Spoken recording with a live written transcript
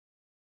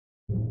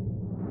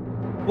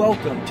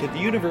Welcome to the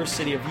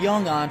University of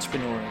Young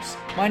Entrepreneurs.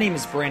 My name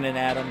is Brandon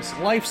Adams,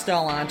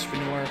 lifestyle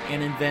entrepreneur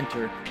and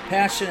inventor,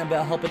 passionate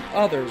about helping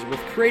others with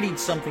creating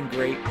something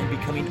great and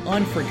becoming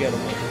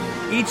unforgettable.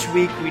 Each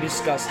week we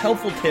discuss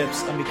helpful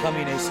tips on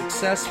becoming a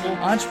successful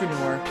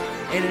entrepreneur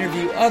and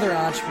interview other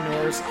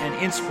entrepreneurs and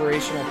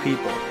inspirational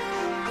people.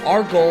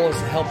 Our goal is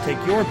to help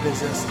take your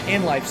business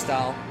and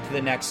lifestyle to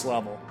the next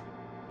level.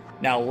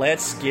 Now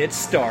let's get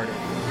started.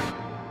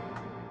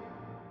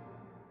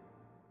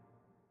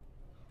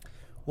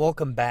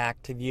 Welcome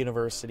back to the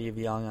University of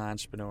Young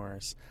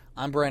Entrepreneurs.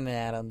 I'm Brandon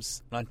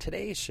Adams, and on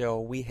today's show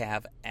we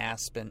have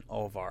Aspen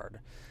Ovard,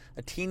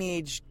 a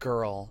teenage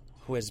girl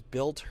who has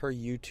built her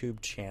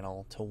YouTube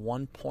channel to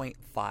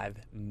 1.5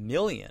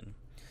 million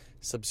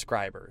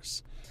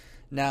subscribers.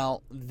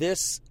 Now,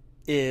 this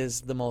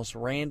is the most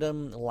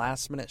random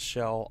last-minute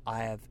show I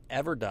have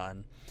ever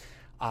done.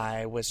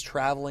 I was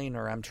traveling,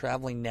 or I'm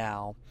traveling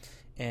now,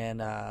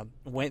 and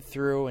went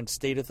through and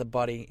stayed with a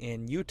buddy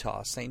in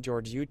Utah, St.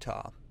 George,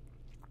 Utah.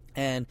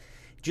 And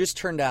just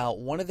turned out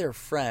one of their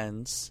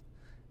friends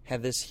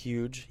had this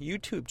huge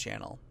YouTube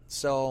channel.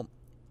 So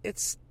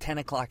it's 10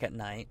 o'clock at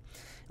night,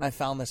 and I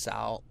found this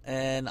out,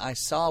 and I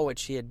saw what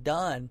she had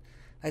done.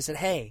 I said,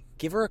 hey,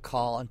 give her a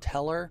call and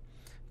tell her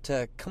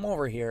to come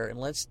over here, and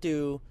let's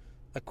do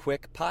a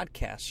quick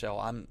podcast show.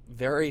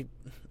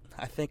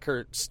 I think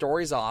her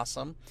story's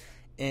awesome,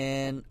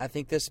 and I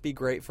think this would be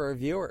great for our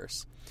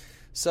viewers.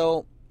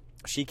 So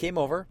she came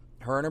over,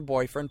 her and her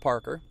boyfriend,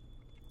 Parker,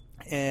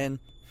 and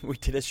we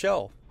did a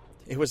show.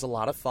 It was a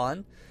lot of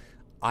fun.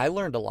 I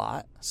learned a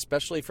lot,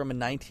 especially from a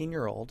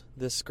 19-year-old.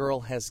 This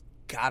girl has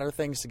got her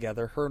things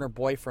together. Her and her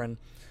boyfriend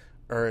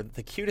are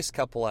the cutest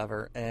couple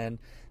ever, and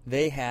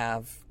they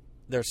have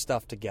their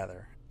stuff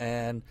together.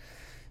 And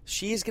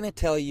she's going to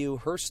tell you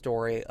her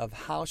story of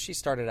how she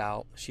started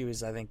out. She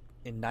was, I think,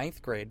 in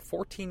 9th grade,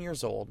 14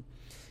 years old,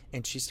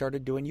 and she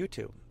started doing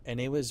YouTube.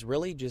 And it was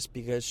really just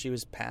because she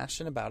was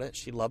passionate about it.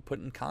 She loved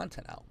putting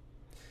content out.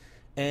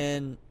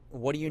 And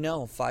what do you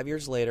know? 5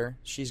 years later,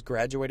 she's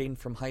graduating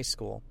from high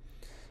school,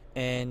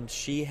 and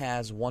she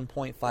has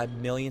 1.5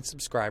 million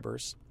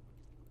subscribers,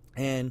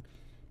 and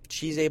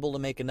she's able to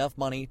make enough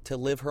money to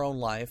live her own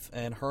life,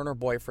 and her and her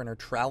boyfriend are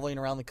traveling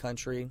around the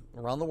country,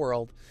 around the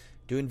world,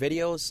 doing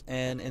videos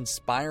and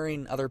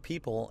inspiring other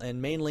people,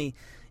 and mainly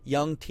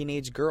young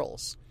teenage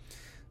girls.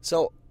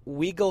 So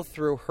we go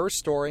through her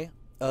story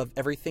of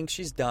everything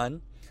she's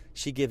done.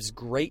 She gives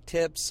great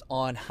tips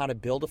on how to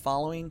build a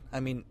following.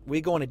 I mean,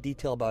 we go into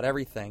detail about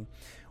everything.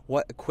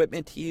 What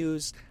equipment to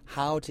use,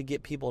 how to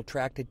get people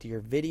attracted to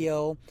your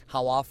video,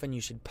 how often you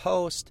should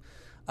post,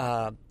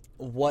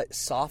 what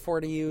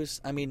software to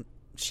use. I mean,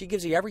 she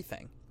gives you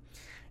everything.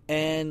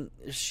 And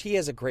she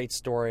has a great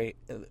story.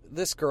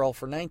 This girl,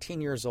 for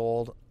 19 years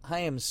old,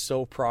 I am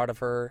so proud of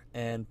her,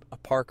 and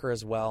Parker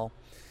as well.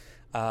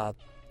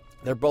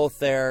 They're both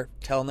there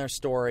telling their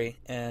story,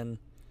 and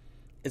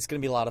it's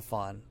going to be a lot of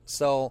fun.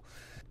 So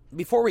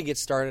before we get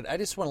started, I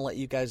just want to let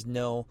you guys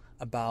know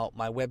about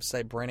my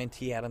website,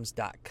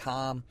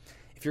 BrandonTAdams.com.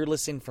 If you're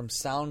listening from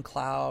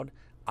SoundCloud,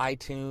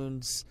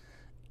 iTunes,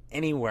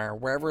 anywhere,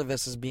 wherever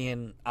this is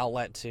being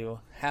outlet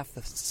to, half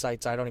the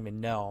sites I don't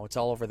even know. It's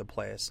all over the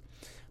place.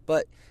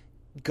 But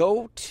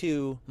go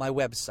to my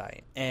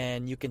website,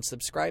 and you can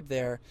subscribe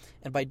there.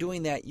 And by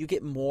doing that, you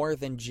get more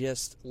than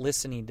just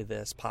listening to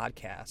this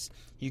podcast.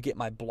 You get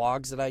my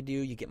blogs that I do.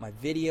 You get my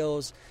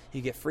videos.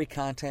 You get free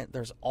content.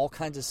 There's all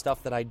kinds of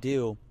stuff that I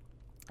do,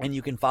 and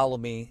you can follow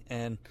me.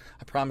 And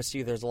I promise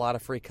you there's a lot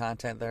of free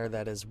content there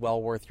that is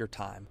well worth your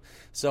time.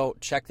 So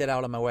check that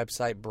out on my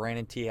website,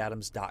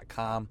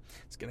 BrandonTAdams.com.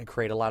 It's going to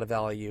create a lot of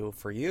value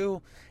for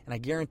you, and I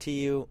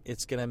guarantee you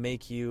it's going to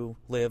make you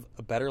live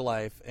a better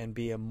life and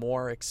be a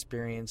more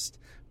experienced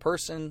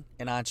person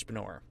and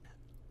entrepreneur.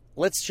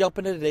 Let's jump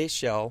into today's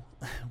show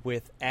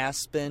with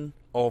Aspen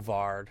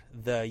Ovard,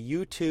 the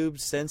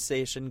YouTube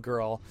sensation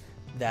girl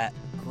that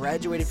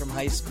graduated from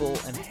high school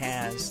and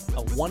has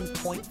a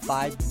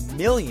 1.5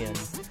 million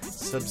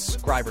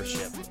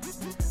subscribership.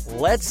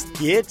 Let's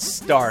get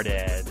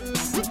started.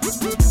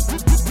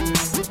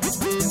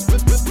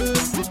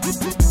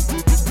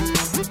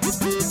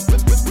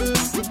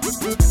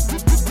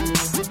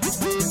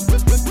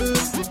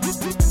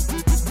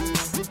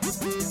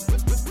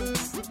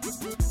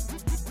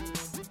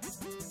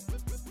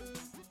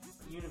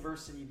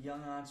 University of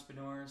Young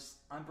Entrepreneurs.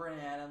 I'm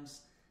Brandon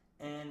Adams,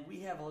 and we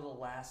have a little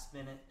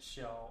last-minute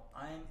show.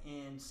 I'm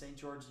in St.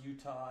 George,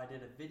 Utah. I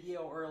did a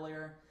video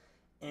earlier,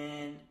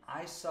 and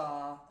I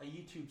saw a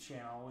YouTube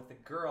channel with a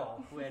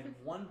girl who had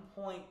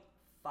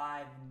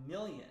 1.5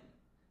 million,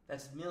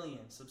 that's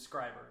million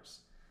subscribers.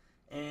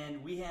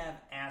 And we have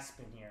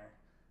Aspen here.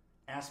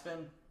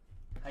 Aspen,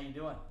 how you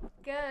doing?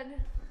 Good.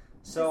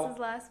 So this is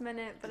last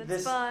minute, but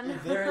it's fun.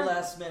 Very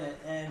last minute,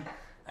 and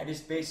I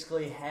just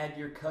basically had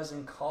your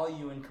cousin call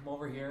you and come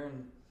over here,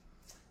 and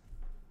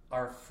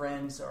our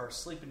friends are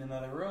sleeping in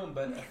another room,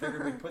 but I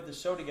figured we'd put the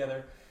show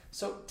together.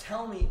 So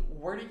tell me,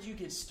 where did you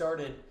get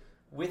started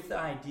with the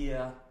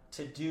idea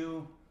to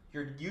do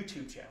your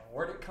YouTube channel?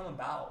 Where did it come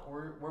about?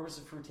 Where was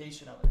the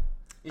fruition of it?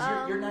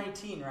 You're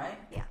 19, right?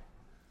 Yeah.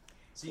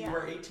 So you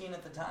were 18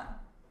 at the time?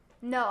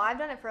 No, I've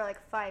done it for like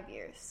 5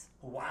 years.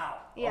 Wow.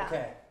 Yeah.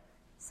 Okay.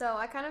 So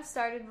I kind of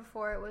started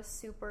before it was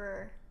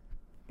super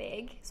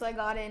big. So I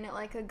got in at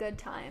like a good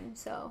time.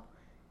 So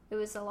it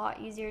was a lot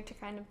easier to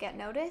kind of get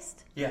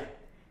noticed. Yeah.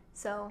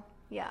 So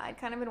yeah, I'd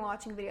kind of been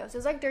watching videos. It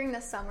was like during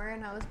the summer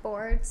and I was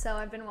bored. So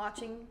I'd been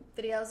watching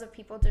videos of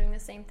people doing the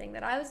same thing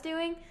that I was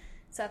doing.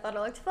 So I thought it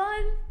looked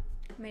fun.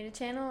 Made a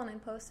channel and I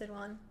posted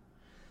one.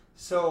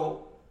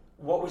 So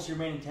what was your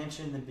main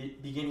intention in the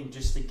beginning,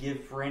 just to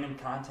give random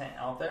content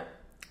out there?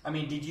 I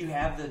mean, did you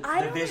have the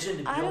vision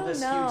to build this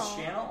huge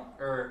channel?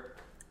 Or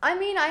I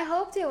mean, I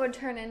hoped it would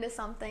turn into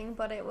something,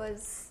 but it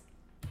was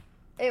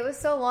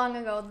so long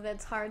ago that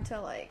it's hard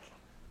to like.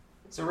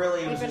 So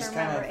really, it was just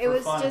kind of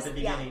for fun at the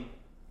beginning.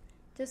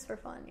 Yeah. Just for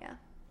fun, yeah.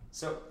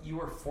 So you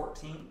were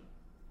 14?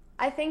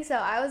 I think so.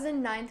 I was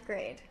in 9th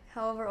grade,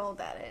 however old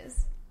that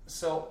is.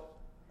 So,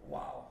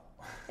 wow.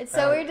 It's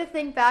so weird to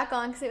think back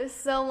on because it was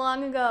so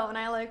long ago and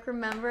I like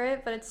remember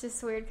it, but it's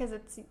just weird because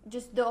it's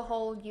just the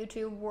whole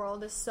YouTube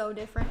world is so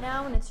different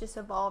now and it's just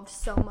evolved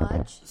so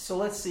much. So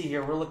let's see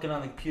here. We're looking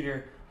on the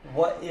computer.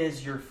 What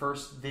is your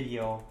first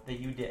video that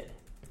you did?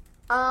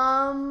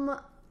 I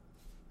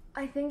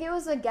think it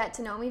was a get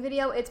to know me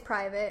video. It's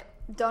private.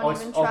 Don't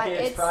even try.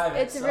 Okay, it's private.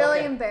 It's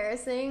really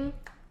embarrassing.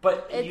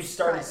 But you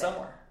started private.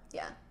 Somewhere.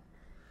 Yeah.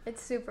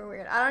 It's super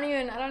weird. I don't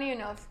even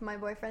know if my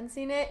boyfriend's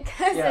seen it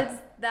because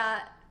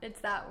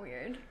it's that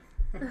weird.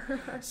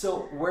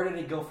 So where did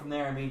it go from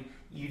there? I mean,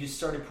 you just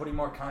started putting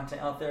more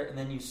content out there and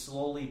then you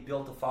slowly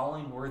built a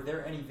following. Were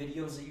there any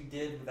videos that you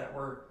did that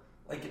were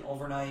like an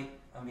overnight,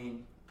 I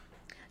mean,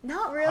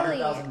 not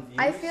really. 100,000 views?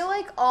 I feel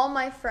like all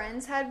my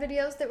friends had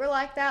videos that were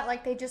like that.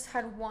 Like they just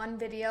had one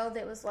video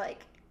that was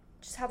like,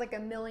 just had like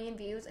 1 million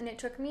views, and it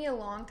took me a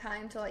long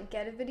time to like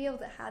get a video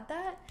that had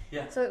that.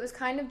 Yeah. So it was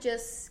kind of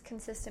just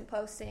consistent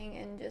posting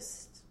and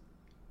just.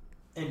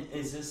 And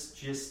is this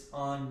just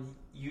on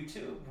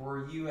YouTube?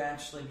 Were you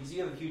actually, because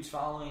you have a huge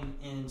following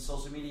in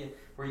social media,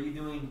 were you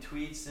doing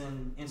tweets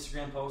and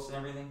Instagram posts and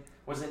everything?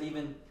 Was it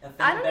even a thing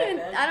back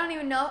then? I don't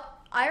even know.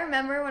 I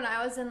remember when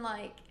I was in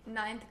like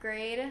 9th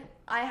grade,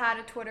 I had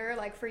a Twitter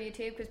like for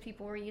YouTube because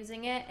people were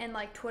using it, and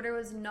like Twitter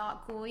was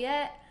not cool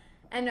yet.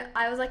 And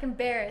I was like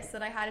embarrassed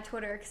that I had a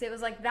Twitter because it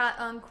was like that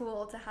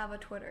uncool to have a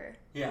Twitter.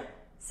 Yeah.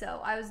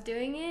 So I was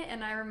doing it,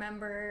 and I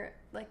remember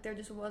like there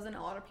just wasn't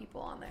a lot of people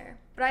on there.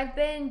 But I've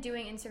been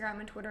doing Instagram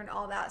and Twitter and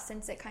all that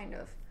since it kind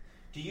of.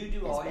 Do you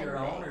do all your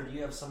own, or do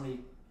you have somebody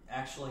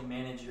actually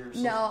manage your?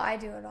 No, I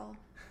do it all.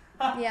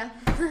 Yeah.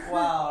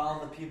 Wow, all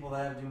the people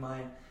that do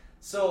mine.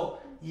 So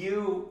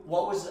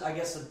what was, I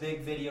guess, a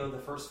big video, the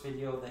first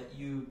video that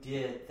you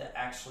did that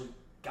actually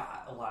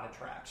got a lot of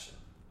traction?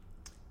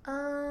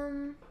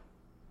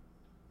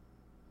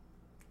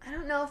 I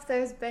don't know if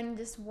there's been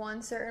just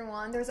one certain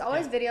one. There's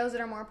always videos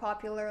that are more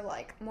popular,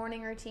 like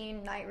morning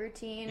routine, night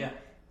routine. Yeah.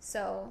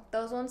 So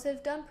those ones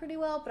have done pretty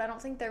well, but I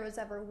don't think there was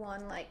ever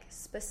one like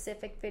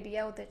specific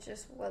video that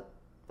just went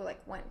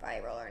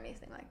viral or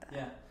anything like that.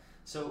 Yeah.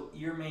 So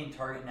your main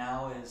target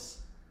now is,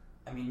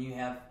 I mean, you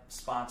have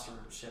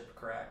sponsorship,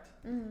 correct?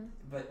 Mm-hmm.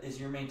 But is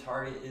your main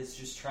target is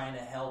just trying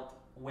to help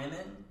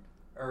women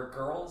or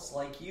girls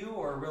like you,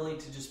 or really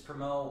to just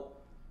promote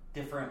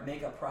different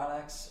makeup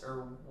products,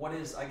 or what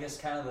is, I guess,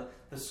 kind of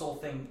the sole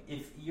thing?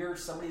 If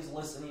somebody's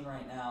listening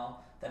right now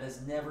that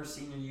has never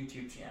seen your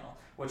YouTube channel,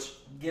 which,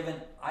 given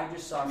I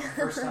just saw it for the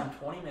first time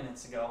 20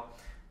 minutes ago,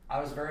 I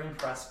was very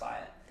impressed by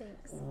it.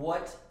 Thanks.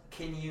 What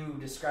can you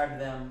describe to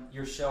them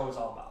your show is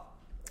all about?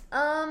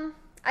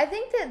 I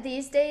think that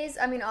these days,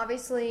 I mean,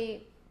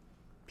 obviously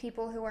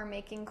people who are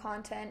making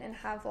content and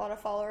have a lot of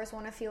followers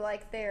want to feel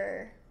like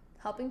they're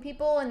helping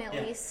people, and at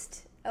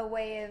least a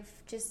way of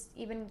just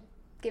even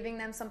giving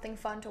them something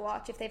fun to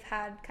watch if they've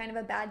had kind of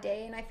a bad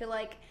day. And I feel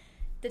like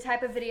the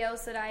type of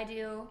videos that I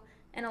do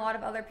and a lot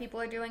of other people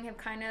are doing have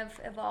kind of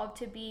evolved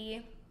to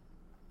be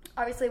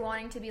obviously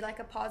wanting to be like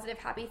a positive,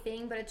 happy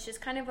thing, but it's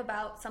just kind of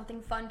about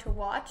something fun to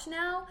watch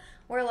now,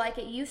 where like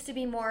it used to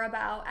be more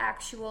about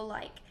actual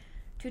like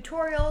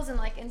tutorials and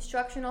like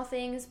instructional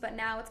things, but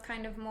now it's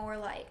kind of more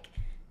like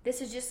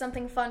this is just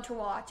something fun to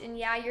watch, and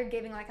yeah, you're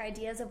giving like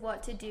ideas of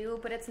what to do,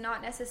 but it's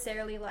not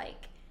necessarily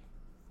like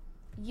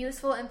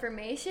useful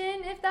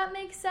information, if that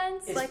makes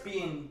sense. It's like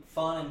being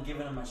fun and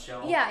giving them a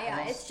show. Yeah.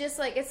 Almost. It's just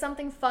like it's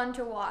something fun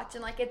to watch,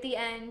 and like at the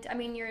end, I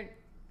mean,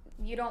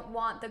 you don't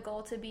want the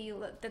goal to be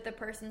that the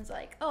person's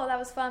like, oh, that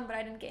was fun, but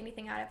I didn't get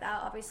anything out of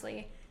that.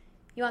 Obviously,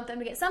 you want them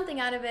to get something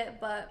out of it,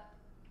 but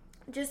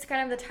just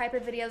kind of the type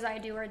of videos I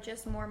do are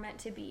just more meant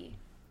to be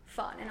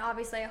fun. And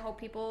obviously, I hope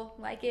people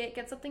like it,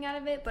 get something out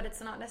of it, but it's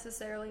not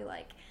necessarily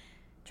like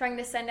trying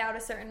to send out a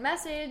certain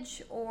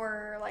message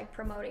or like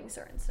promoting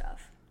certain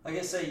stuff. Like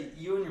I say,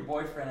 you and your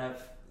boyfriend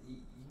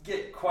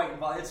get quite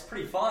involved. It's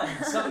pretty fun.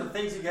 Some of the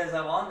things you guys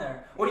have on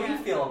there. What do you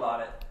feel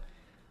about it?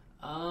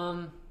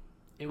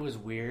 It was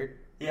weird.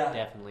 Yeah.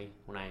 Definitely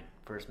when I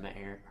first met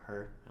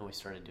her and we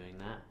started doing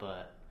that,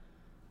 but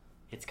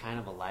it's kind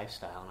of a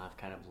lifestyle, and I've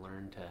kind of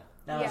learned to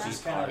Now Yeah. it's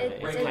just kind of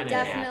It's It kinda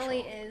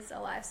definitely natural. is a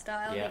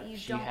lifestyle Yeah, that you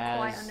she don't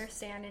quite has-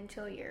 understand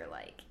until you're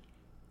like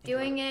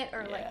doing it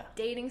or Yeah. like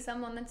dating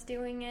someone that's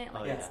doing it.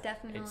 Like Oh, yeah. it's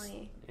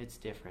definitely It's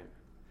different.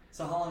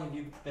 So how long have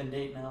you been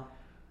dating now?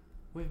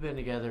 We've been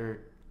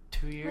together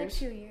 2 like years.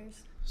 2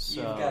 years.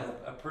 So You've got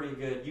a pretty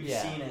good. You've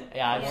yeah. seen it.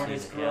 Yeah, I've Yeah. seen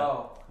It's it.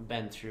 grow. Yeah.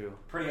 Been through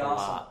Pretty a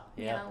awesome. lot.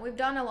 Yeah. Yeah, we've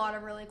done a lot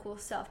of really cool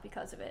stuff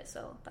because of it,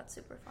 so that's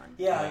super fun.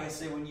 Yeah, like I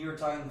say, when you were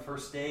talking the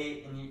first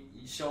date and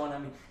you showing, I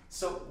mean,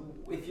 so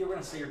if you were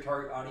going to say your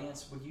target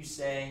audience, would you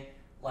say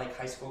like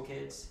high school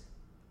kids?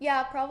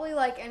 Yeah, probably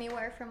like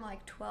anywhere from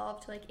like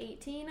 12 to like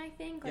 18, I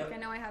think. Like Yep. I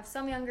know I have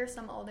some younger,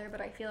 some older,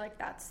 but I feel like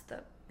that's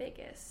the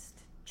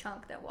biggest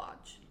chunk that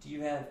watch. Do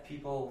you have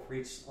people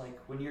reach, like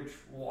when you're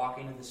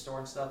walking to the store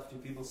and stuff, do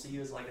people see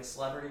you as like a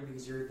celebrity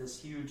because you're this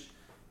huge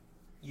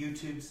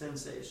YouTube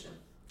sensation?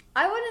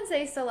 I wouldn't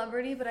say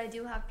celebrity, but I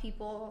do have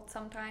people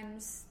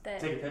sometimes that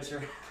Take a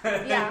picture.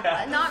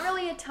 yeah, not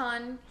really a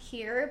ton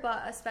here,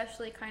 but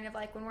especially kind of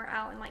like when we're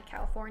out in like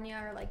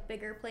California or like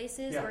bigger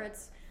places Yeah. where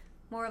it's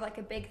more like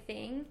a big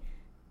thing,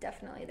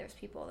 definitely there's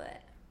people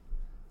that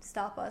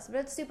stop us. But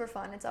it's super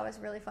fun. It's always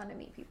really fun to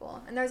meet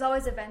people. And there's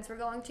always events we're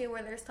going to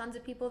where there's tons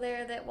of people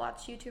there that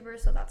watch YouTubers,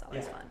 so that's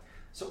always Yeah. fun.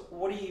 So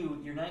what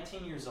you're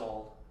 19 years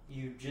old,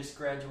 you just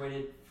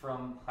graduated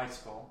from high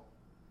school.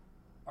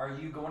 Are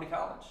you going to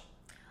college?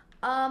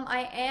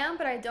 I am,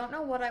 but I don't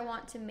know what I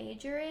want to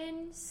major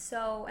in.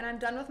 So, and I'm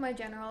done with my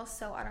general,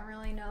 so I don't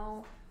really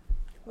know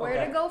where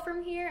Okay. to go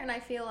from here. And I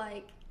feel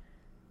like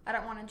I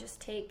don't want to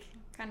just take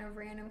kind of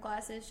random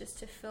classes just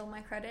to fill my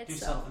credits. Do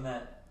so. something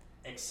that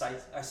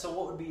excites. So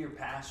what would be your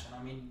passion?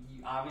 I mean,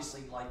 you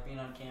obviously like being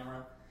on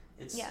camera.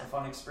 It's Yeah. a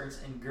fun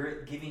experience and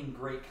giving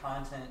great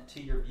content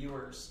to your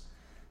viewers.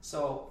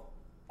 So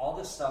all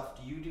this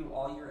stuff, do you do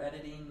all your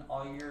editing,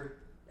 all your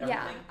everything?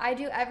 Yeah, I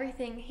do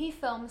everything. He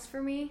films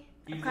for me.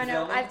 You do Kind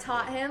the of, filming? I've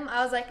taught him.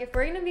 I was like, if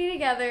we're gonna be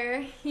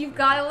together, you've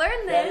got to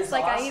learn That this. is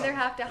Like, awesome. I either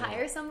have to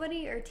hire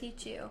somebody or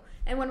teach you.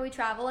 And when we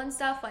travel and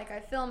stuff, like I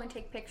film and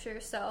take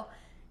pictures. So,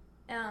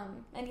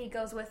 and he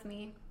goes with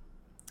me.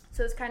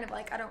 So it's kind of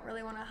like I don't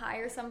really want to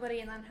hire somebody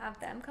and then have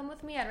them come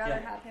with me. I'd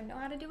rather Yeah. have him know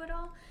how to do it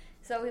all.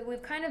 So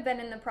we've kind of been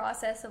in the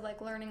process of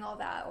like learning all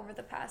that over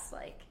the past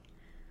like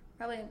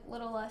probably a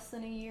little less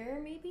than a year,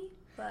 maybe.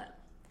 But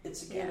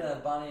It's a good Yeah.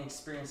 bonding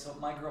experience. So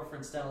my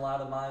girlfriend's done a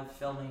lot of my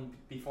filming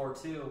before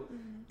too,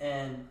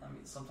 and I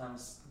mean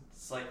sometimes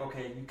it's like,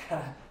 okay, you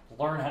gotta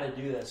learn how to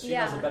do this. She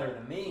Yeah. knows it better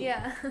than me.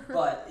 yeah.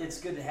 But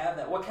it's good to have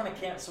that. What kind of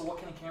camera? So what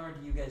kind of camera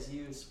do you guys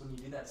use when you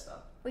do that stuff?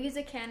 We use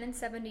a Canon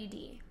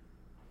 70D.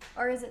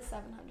 Or is it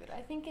 700?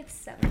 I think it's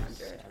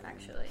 700,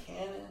 actually.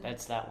 Canon.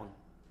 That's that one.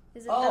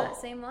 Is it Oh. that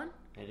same one?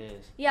 It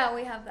is. Yeah,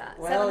 we have that.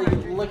 Well, you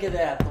 700. look at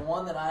that. The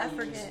one that I I use,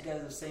 forget. you guys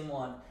have the same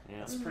one.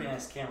 Yeah. It's a pretty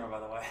nice camera, by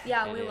the way.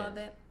 Yeah, It we is. love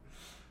it.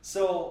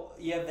 So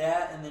you have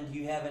that, and then do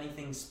you have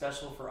anything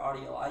special for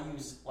audio? I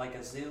use like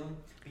a Zoom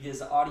because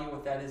the audio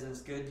with that isn't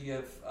as good. Do you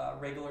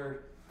have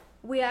regular?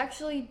 We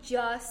actually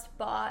just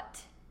bought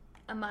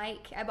a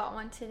mic. I bought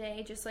one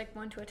today, just like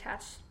one to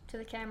attach to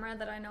the camera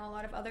that I know a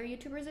lot of other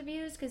YouTubers have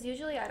used. Because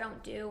usually I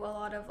don't do a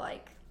lot of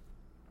like,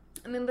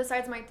 I mean,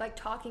 besides my like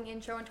talking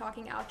intro and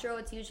talking outro,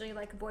 it's usually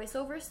like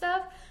voiceover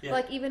stuff. Yeah.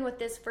 Like even with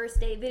this first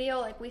date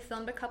video, like we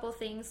filmed a couple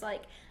things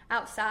like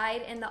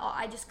outside, and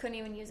I just couldn't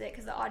even use it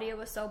because the audio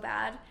was so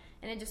bad,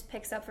 and it just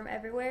picks up from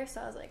everywhere.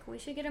 So I was like, we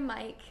should get a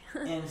mic.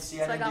 And see,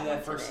 So I I didn't got do that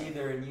one first today.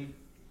 either. And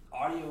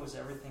audio was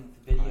everything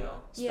with the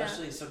video, Yeah.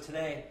 especially. So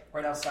today,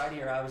 right outside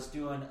here, I was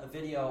doing a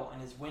video,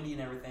 and it's windy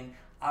and everything.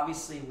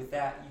 Obviously, with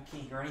that, you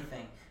can't hear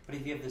anything. But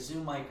if you have the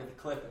Zoom mic or the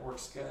clip, it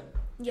works good.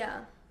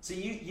 Yeah. So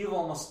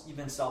you've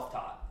been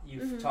self-taught.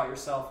 You've taught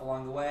yourself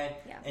along the way,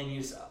 Yeah. and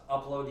you just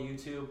upload to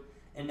YouTube.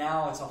 And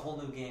now it's a whole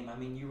new game. I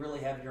mean, you really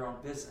have your own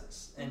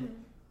business,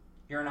 and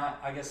you're not.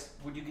 I guess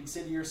would you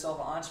consider yourself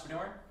an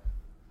entrepreneur?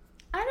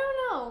 I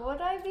don't know. Would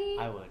I be?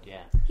 I would,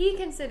 yeah. He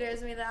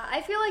considers me that.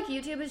 I feel like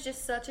YouTube is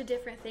just such a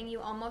different thing. You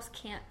almost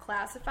can't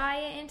classify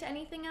it into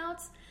anything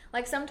else.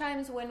 Like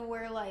sometimes when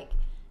we're like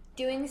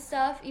doing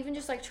stuff, even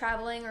just like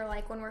traveling or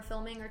like when we're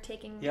filming or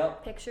taking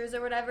Yep. pictures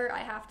or whatever, I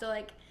have to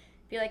like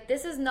be like,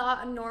 this is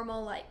not a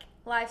normal like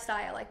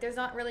lifestyle. Like there's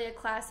not really a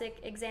classic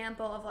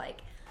example of like,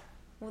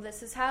 well,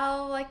 this is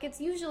how like it's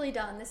usually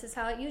done. This is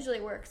how it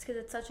usually works, because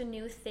it's such a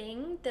new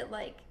thing that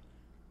like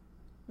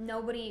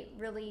nobody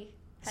really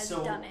has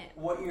So done it.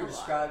 what a you're lot.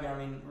 describing, I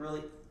mean,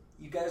 really,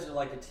 you guys are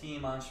like a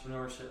team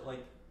entrepreneurship.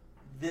 Like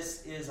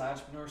this is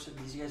entrepreneurship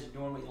because you guys are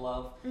doing what you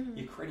love.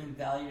 You're creating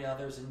value to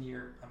others, and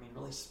you're, I mean,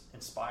 really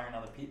inspiring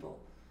other people,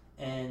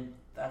 and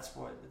that's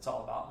what it's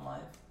all about in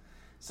life.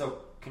 So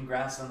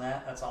congrats on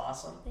that. That's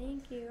awesome.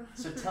 Thank you.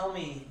 So tell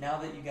me, now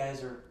that you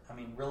guys are, I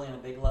mean, really on a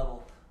big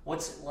level,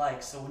 what's it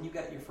like? So when you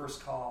got your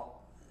first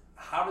call,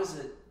 how does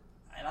it,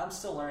 and I'm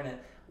still learning,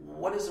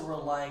 what is it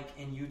like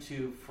in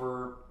YouTube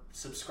for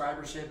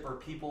subscribership or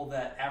people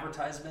that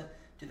advertisement?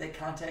 Do they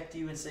contact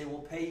you and say, we'll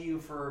pay you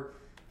for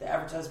the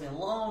advertisement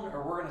alone,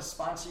 or we're going to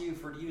sponsor you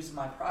for using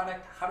my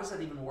product? How does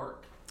that even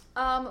work?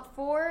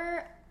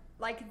 For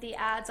like the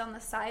ads on the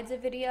sides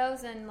of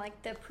videos and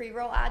like the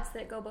pre-roll ads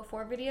that go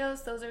before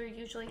videos, those are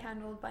usually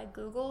handled by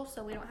Google,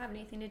 so we don't have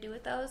anything to do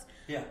with those.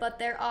 Yeah.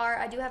 But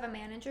I do have a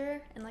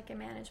manager and like a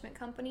management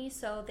company,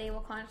 so they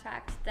will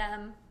contact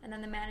them, and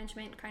then the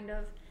management kind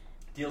of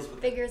deals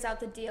with figures out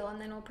the deal, and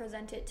then will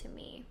present it to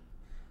me.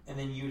 And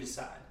then you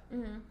decide.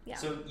 Mm-hmm. Yeah.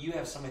 So you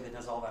have somebody that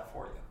does all that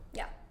for you.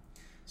 Yeah.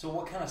 So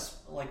what kind of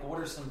what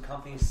are some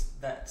companies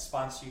that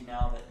sponsor you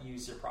now that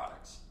use your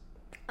products?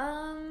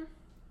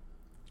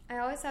 I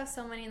always have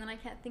so many, and then I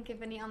can't think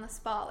of any on the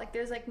spot. Like,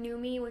 there's like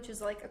Numi, which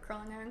is like a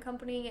curling iron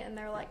company, and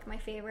they're like my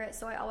favorite,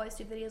 so I always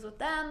do videos with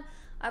them.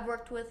 I've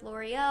worked with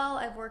L'Oreal,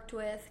 I've worked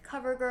with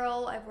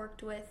CoverGirl, I've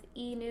worked with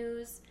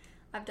E-News.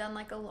 I've done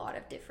like a lot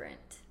of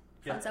different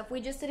fun stuff.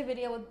 We just did a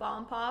video with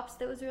Bomb Pops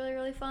that was really,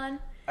 really fun.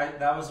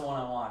 That was the one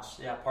I watched.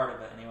 Yeah, part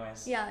of it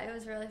anyways. Yeah, it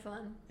was really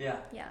fun. Yeah.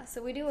 Yeah,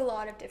 so we do a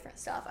lot of different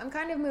stuff. I'm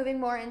kind of moving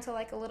more into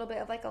like a little bit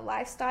of like a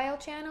lifestyle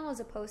channel as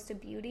opposed to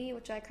beauty,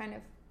 which I kind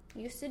of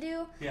used to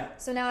do. Yeah.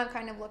 So now I'm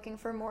kind of looking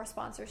for more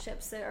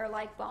sponsorships that are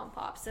like Bomb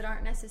Pops, that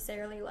aren't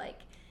necessarily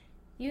like,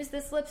 use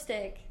this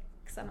lipstick,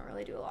 because I don't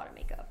really do a lot of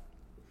makeup.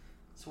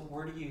 So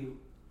where do you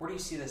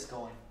see this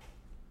going?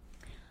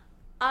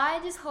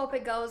 I just hope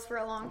it goes for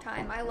a long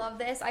time. I love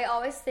this. I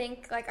always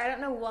think, like, I don't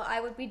know what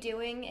I would be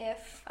doing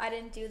if I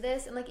didn't do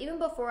this. And, like, even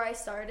before I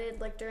started,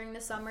 like, during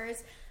the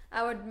summers,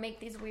 I would make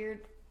these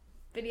weird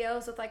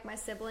videos with, like, my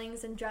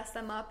siblings and dress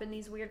them up in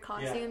these weird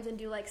costumes and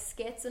do, like,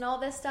 skits and all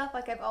this stuff.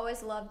 Like, I've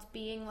always loved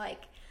being,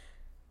 like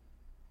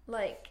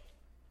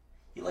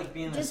you like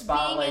being in the just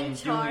spotlight being in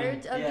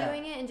charge of yeah.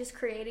 doing it and just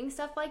creating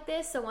stuff like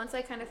this. So once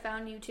I kind of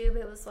found YouTube,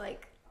 it was,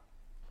 like,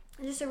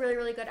 just a really,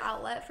 really good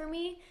outlet for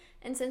me.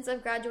 And since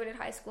I've graduated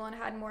high school and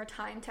had more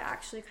time to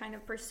actually kind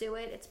of pursue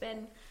it, it's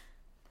been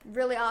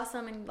really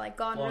awesome and like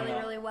gone really,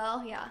 really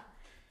well. Yeah.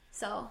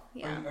 So,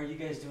 yeah. Are you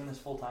guys doing this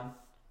full time?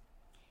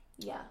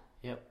 Yeah.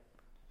 Yep.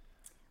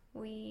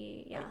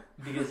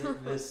 Because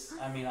this,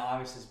 I mean,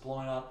 obviously it's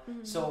blowing up.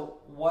 Mm-hmm. So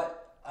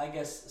I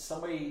guess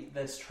somebody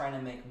that's trying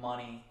to make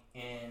money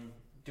in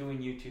doing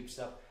YouTube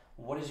stuff,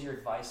 what is your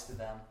advice to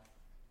them?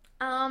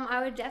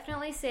 I would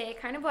definitely say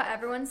kind of what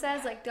everyone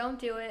says, like, don't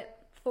do it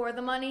for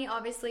the money.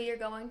 Obviously, you're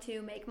going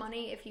to make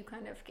money if you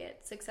kind of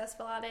get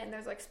successful at it, and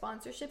there's like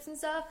sponsorships and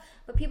stuff,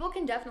 but people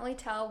can definitely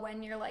tell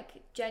when you're like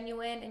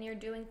genuine and you're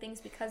doing things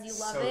because you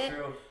love it.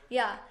 True.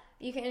 Yeah,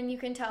 you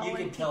can tell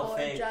when people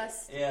are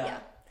just yeah.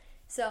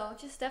 So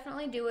just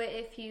definitely do it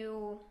if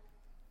you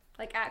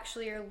like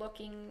actually are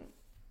looking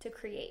to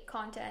create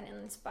content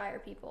and inspire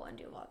people and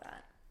do all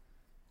that.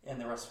 And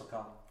the rest will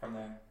come from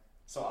there.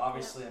 So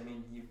obviously, I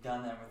mean, you've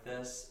done that with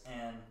this,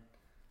 and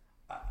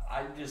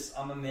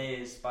I'm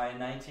amazed by a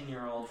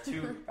 19-year-old.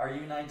 Are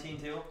you 19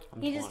 too?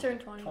 He just turned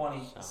 20.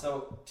 20.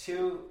 So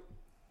two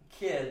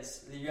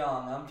kids, they're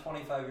young. I'm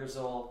 25 years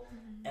old,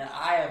 and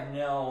I have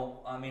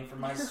for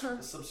my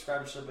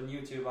subscribership on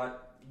YouTube, I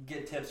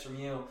get tips from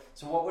you.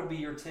 So what would be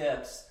your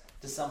tips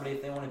to somebody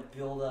if they want to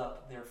build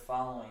up their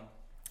following?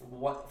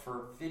 What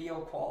for video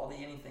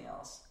quality, anything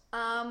else?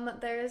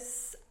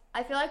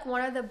 I feel like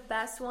one of the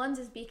best ones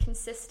is be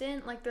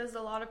consistent. Like, there's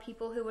a lot of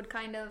people who would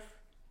kind of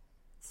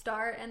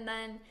start and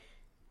then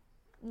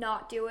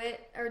not do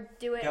it, or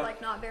do it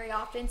like not very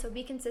often. So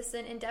be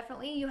consistent, and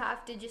definitely you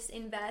have to just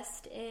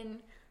invest in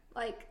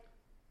like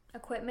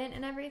equipment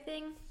and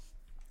everything.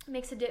 It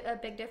makes a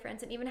big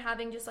difference. And even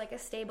having just like a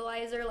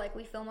stabilizer, like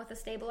we film with a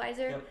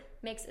stabilizer,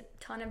 makes a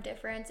ton of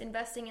difference.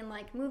 Investing in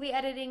like movie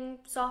editing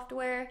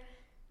software,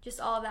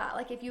 just all that.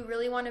 Like, if you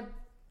really want to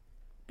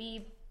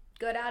be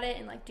good at it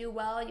and like do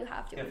well, you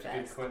have to invest.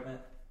 Good equipment.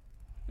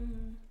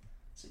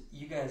 So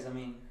you guys, I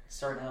mean,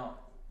 starting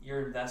out,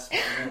 your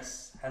investment in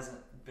this hasn't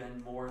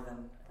been more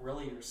than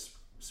really your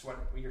sweat,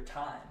 your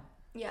time,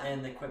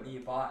 and the equipment you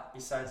bought.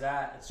 Besides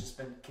that, it's just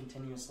been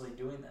continuously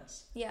doing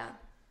this. Yeah,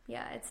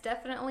 it's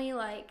definitely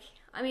like,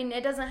 I mean,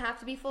 it doesn't have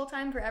to be full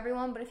time for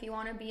everyone, but if you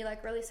want to be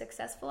like really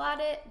successful at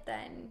it,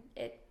 then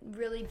it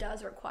really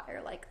does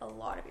require like a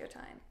lot of your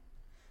time.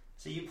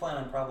 So you plan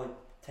on probably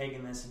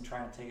taking this and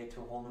trying to take it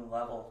to a whole new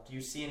level. Do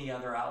you see any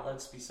other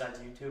outlets besides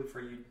YouTube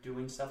for you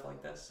doing stuff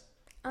like this?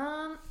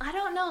 I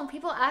don't know.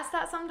 People ask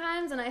that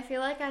sometimes, and I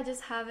feel like I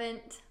just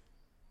haven't.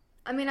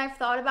 I mean, I've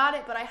thought about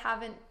it, but I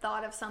haven't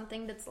thought of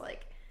something that's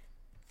like,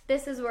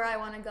 this is where I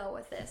want to go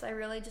with this. I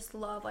really just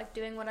love like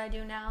doing what I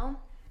do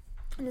now,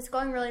 and it's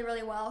going really,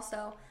 really well.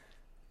 So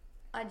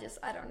I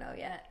don't know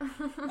yet.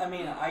 I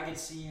mean, I could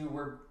see you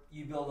where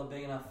you build a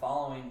big enough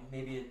following.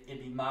 Maybe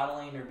it'd be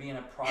modeling or being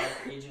a product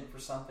agent for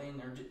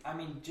something, or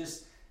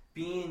just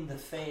being the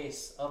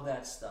face of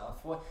that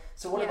stuff. What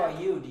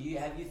about you?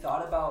 Have you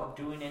thought about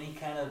doing any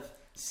kind of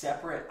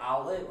separate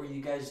outlet where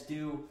you guys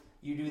do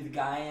the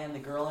guy and the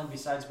girl in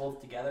besides both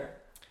together?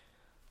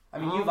 I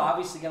mean, you've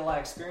obviously got a lot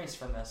of experience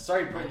from this.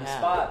 Sorry to put you in the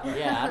spot.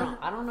 Yeah,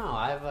 I don't know.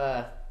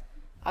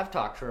 I've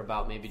talked to her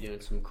about maybe doing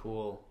some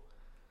cool.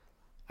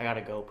 I got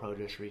a GoPro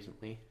just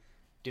recently.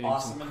 Doing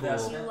awesome some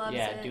investment.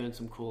 Cool, doing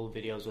some cool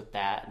videos with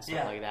that and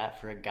stuff like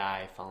that for a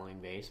guy following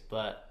base,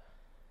 but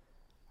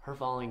her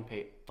following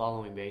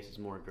base is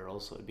more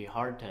girls, so it'd be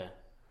hard to.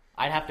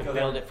 I'd have to Go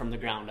build there. it from the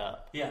ground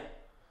up. Yeah.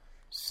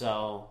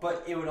 So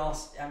But it would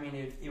also, I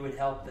mean, it would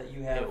help that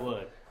you have it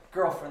would. a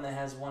girlfriend that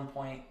has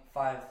 1.5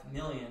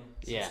 million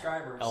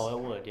subscribers. Oh,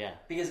 it would, yeah.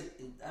 Because,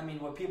 I mean,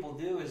 what people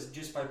do is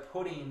just by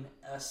putting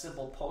a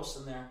simple post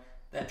in there,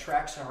 that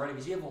traction already,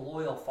 because you have a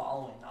loyal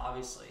following,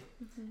 obviously.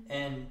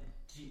 And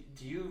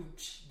do you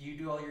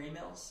do all your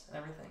emails and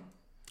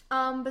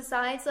everything?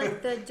 Besides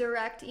like the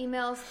direct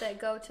emails that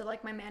go to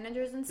like my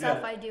managers and stuff,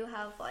 Yeah. I do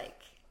have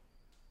like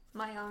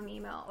my own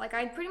email. Like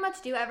I pretty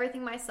much do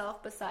everything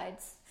myself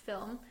besides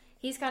film.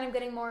 He's kind of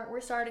getting more,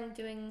 we're starting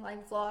doing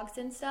like vlogs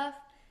and stuff,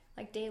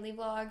 like daily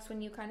vlogs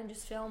when you kind of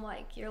just film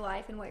like your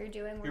life and what you're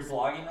doing. You're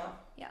blogging now?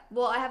 Yeah.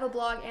 Well, I have a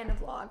blog and a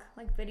vlog,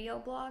 like video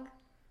blog.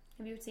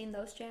 Have you seen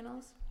those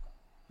channels?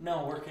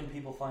 No, where can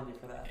people find you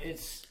for that?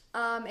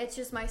 It's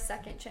just my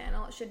second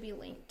channel. It should be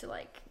linked to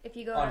like if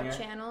you go On to here?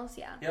 channels,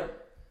 yeah.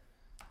 Yep.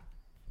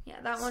 Yeah,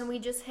 that one we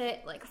just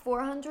hit like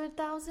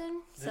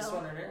 400,000. This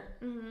one right here?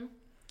 Mm-hmm.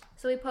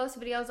 So we post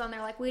videos on there.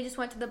 Like we just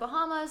went to the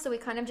Bahamas, so we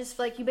kind of just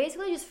like you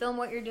basically just film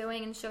what you're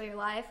doing and show your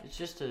life. It's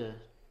just a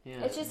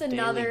It's just daily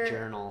another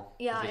journal.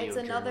 Yeah, video it's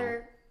journal.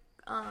 another.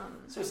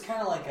 So it's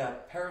kind of like a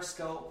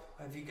Periscope.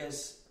 Have you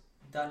guys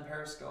done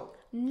Periscope?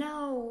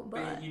 No,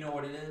 but You know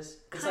what it is?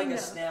 It's kind like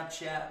a of.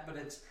 Snapchat,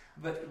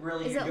 but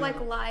really is you're it doing, like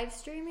live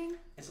streaming?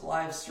 it's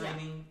live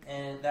streaming,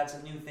 and that's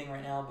a new thing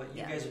right now. But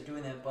you Yeah. guys are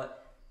doing that, but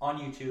on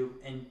YouTube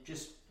and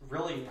just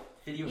really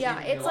videotaping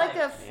Yeah, your it's like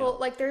life. a full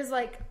like there's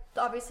like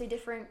obviously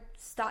different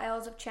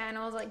styles of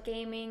channels like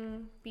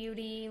gaming,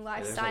 beauty,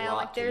 lifestyle. lot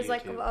Like to there's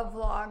like a YouTube.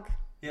 vlog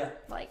Yeah.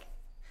 like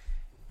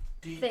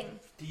Do thing.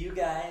 Do you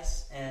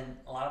guys, and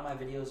a lot of my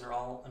videos are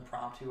all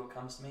impromptu, what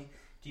comes to me,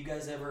 do you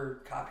guys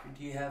ever copy,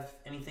 do you have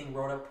anything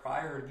wrote up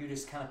prior, or do you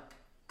just kind of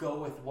go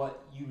with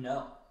what you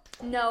know?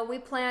 No, we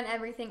plan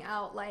everything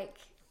out like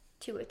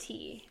to a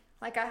T.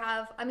 Like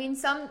I mean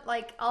some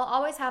like I'll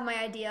always have my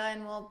idea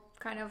and we'll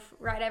kind of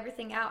write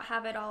everything out,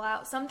 have it all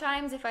out.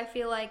 Sometimes if I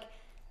feel like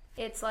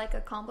it's like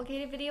a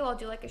complicated video, I'll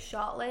do like a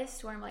shot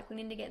list where I'm like we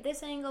need to get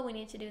this angle, we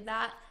need to do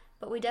that,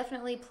 but we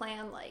definitely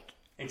plan like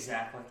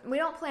Exactly. we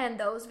don't plan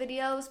those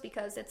videos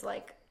because it's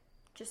like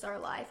just our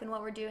life and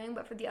what we're doing,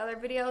 but for the other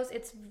videos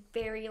it's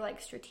very like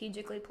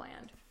strategically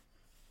planned.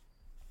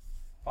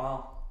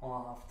 Wow. Well,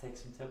 I'll have to take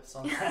some tips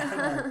on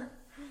that.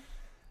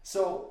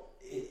 So,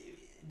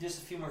 just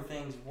a few more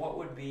things. What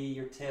would be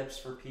your tips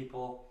for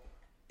people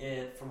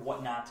for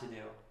what not to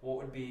do? What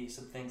would be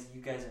some things that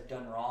you guys have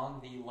done wrong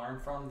that you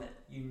learned from that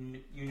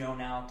you know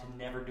now to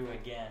never do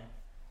again?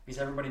 Because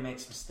everybody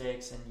makes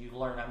mistakes and you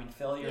learn. I mean,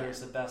 failure Yeah.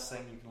 is the best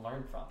thing you can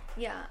learn from.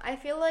 Yeah, I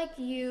feel like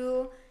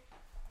you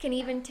can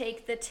even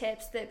take the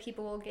tips that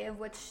people will give,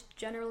 which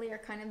generally are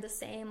kind of the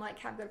same, like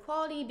have good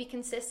quality, be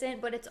consistent,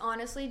 but it's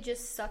honestly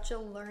just such a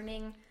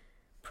learning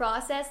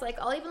process. Like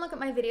I'll even look at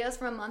my videos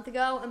from a month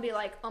ago and be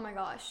like, oh my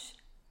gosh,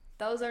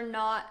 those are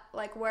not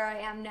like where I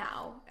am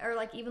now. Or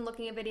like even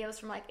looking at videos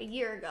from like a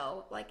year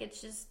ago, like it's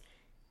just,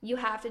 you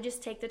have to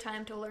just take the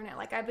time to learn it.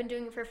 Like I've been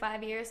doing it for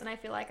 5 years and I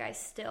feel like I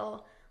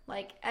still,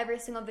 like every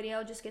single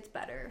video just gets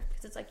better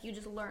because it's like you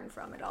just learn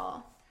from it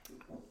all.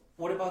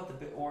 What about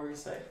what were you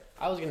say?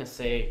 I was gonna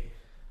say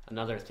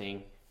another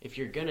thing. If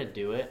you're gonna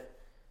do it,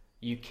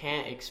 you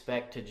can't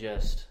expect to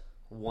just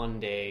one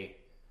day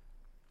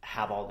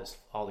have all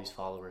these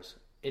followers.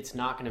 It's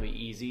not gonna be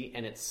easy,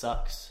 and it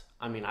sucks.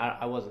 I mean,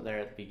 I wasn't there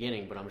at the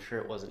beginning, but I'm sure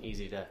it wasn't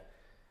easy to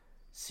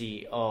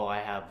see. Oh, I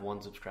have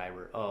 1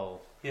 subscriber.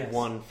 Oh, Yes.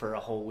 1 for a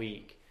whole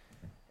week.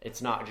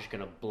 It's not just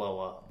gonna blow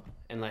up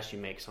unless you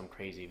make some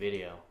crazy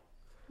video.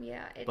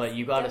 Yeah, it's But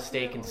you got to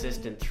stay definitely-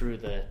 consistent through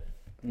the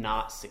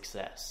not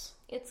success.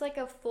 It's like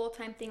a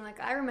full-time thing. Like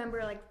I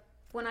remember like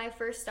when I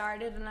first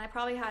started and I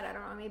probably had, I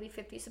don't know, maybe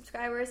 50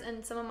 subscribers,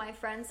 and some of my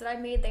friends that I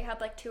made, they had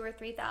like 2,000 or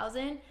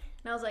 3,000, and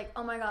I was like,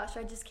 oh my gosh,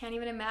 I just can't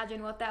even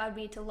imagine what that would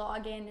be to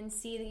log in and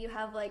see that you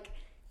have like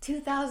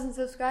 2,000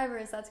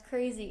 subscribers. That's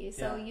crazy.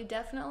 So Yeah. you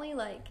definitely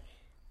like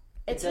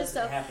It it's just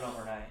doesn't a happen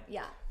overnight.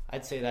 yeah.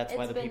 I'd say that's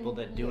why It's the people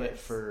been that do it years.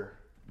 for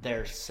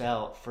their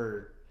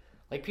for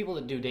like people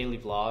that do daily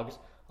vlogs,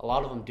 a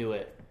lot of them do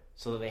it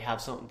so that they have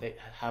something, they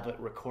have it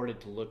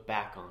recorded to look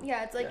back on.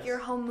 Yeah, it's like Yes. your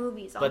home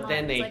movies. But online.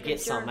 then they It's like a get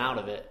something journal. out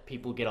of it.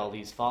 People get all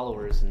these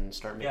followers and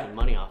start making Yeah.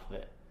 money off of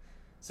it.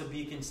 So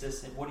be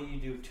consistent. What do you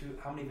do?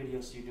 How many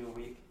videos do you do a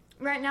week?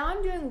 Right now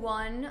I'm doing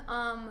one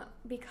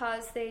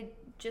because they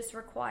just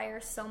require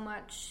so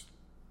much.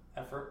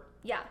 Effort?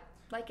 Yeah,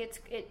 like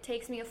it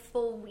takes me a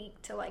full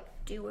week to like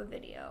do a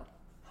video.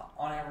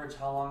 On average,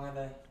 how long are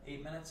they?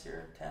 8 minutes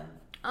here? 10?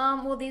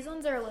 Well, these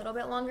ones are a little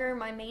bit longer.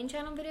 My main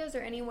channel videos are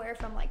anywhere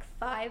from like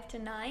 5 to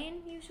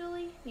 9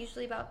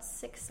 usually about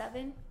 6,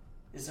 7.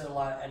 Is there a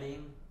lot of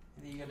editing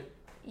that you gotta...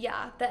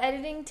 Yeah, the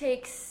editing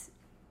takes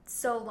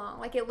so long.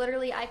 Like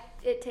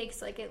it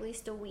takes like at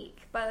least a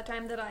week. By the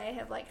time that I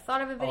have like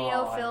thought of a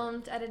video,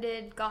 filmed,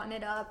 edited, gotten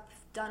it up,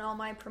 done all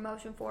my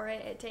promotion for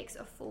it, it takes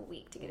a full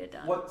week to get it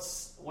done. What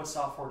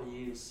software do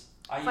you use?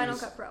 Final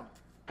Cut Pro.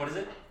 What is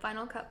it?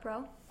 Final Cut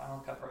Pro. Final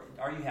Cut Pro.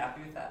 Are you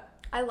happy with that?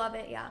 I love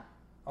it, yeah.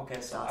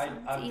 Okay, so awesome.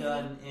 It's I've easy.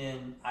 done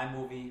in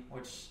iMovie,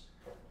 which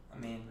I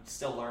mean,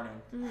 still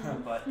learning,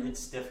 but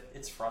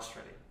it's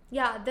frustrating.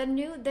 Yeah,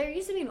 there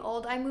used to be an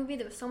old iMovie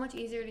that was so much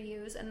easier to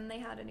use, and then they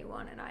had a new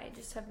one, and I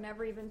just have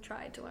never even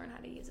tried to learn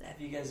how to use it. Have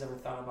you guys ever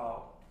thought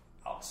about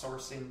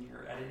outsourcing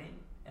your editing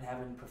and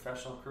having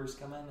professional crews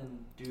come in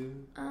and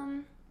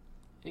do?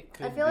 It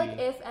could I feel like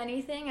be. if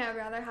anything, I'd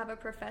rather have a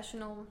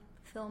professional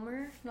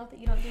filmer. Not that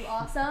you don't do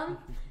awesome,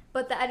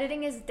 but the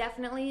editing is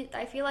definitely,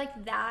 I feel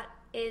like that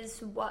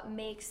is what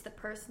makes the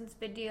person's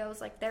videos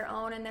like their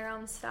own and their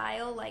own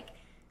style. Like,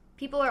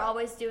 people are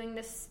always doing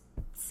this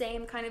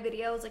same kind of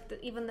videos, like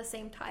even the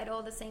same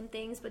title, the same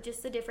things, but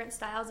just the different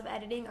styles of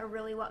editing are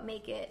really what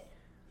make it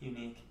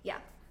Unique. Yeah.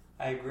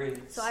 I agree.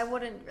 So I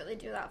wouldn't really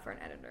do that for an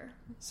editor.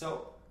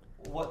 So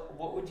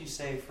what would you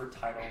say for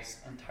titles?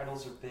 And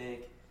titles are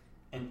big,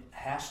 and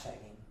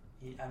hashtagging.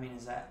 I mean,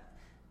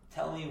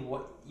 tell me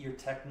what your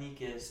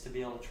technique is to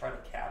be able to try to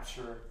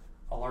capture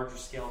a larger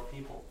scale of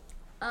people.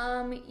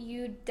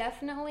 You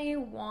definitely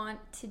want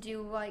to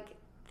do like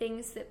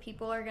things that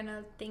people are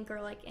gonna think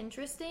are like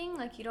interesting.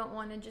 Like, you don't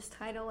want to just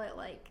title it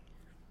like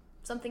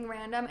something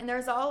random. And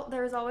there's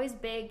always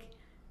big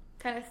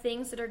kind of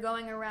things that are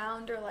going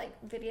around, or like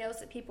videos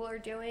that people are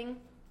doing.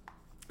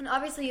 And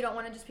obviously you don't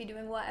want to just be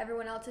doing what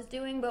everyone else is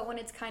doing, but when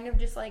it's kind of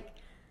just like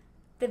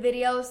the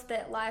videos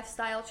that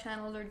lifestyle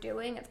channels are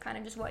doing, it's kind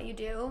of just what you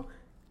do,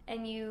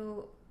 and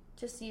you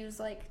just use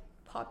like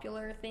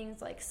popular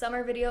things. Like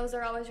summer videos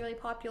are always really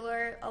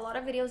popular. A lot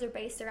of videos are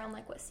based around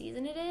like what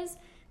season it is.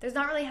 There's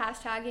not really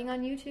hashtagging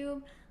on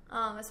YouTube,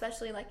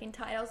 especially like in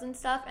titles and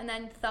stuff. And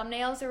then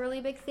thumbnails are a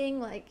really big thing.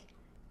 Like,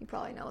 you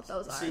probably know what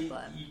those are.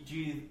 But do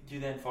you do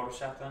that in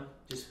Photoshop then?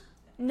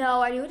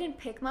 No, I do it in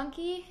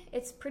PicMonkey.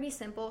 It's pretty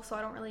simple, so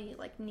I don't really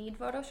like need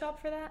Photoshop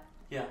for that.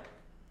 Yeah.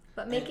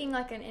 But making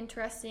like an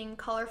interesting,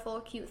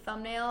 colorful, cute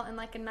thumbnail and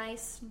like a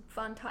nice,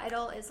 fun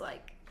title is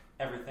like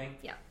everything.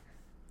 Yeah.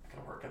 I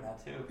gotta work on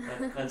that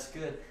too. That's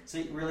good. So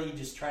you're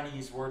just trying to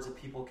use words that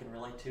people can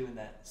relate to and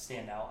that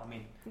stand out. I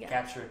mean,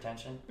 capture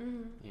attention.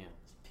 Mm-hmm. Yeah.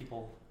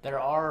 People. There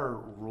are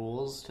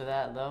rules to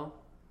that though.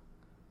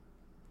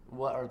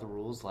 What are the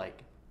rules?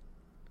 Like,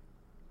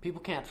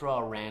 people can't throw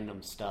out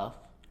random stuff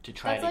to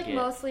try That's to like get.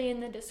 mostly in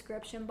the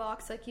description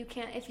box. Like, you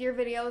can't, if your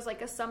video is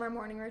like a summer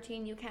morning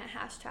routine, you can't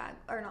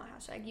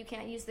you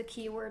can't use the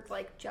keywords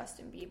like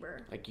Justin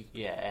Bieber. Like,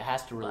 it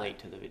has to relate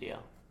to the video.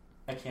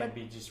 It can't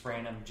be just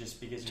random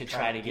just because you're To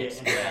try trying to get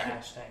into the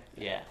hashtag.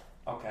 Yeah.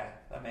 Okay,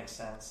 that makes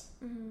sense.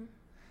 Mm-hmm.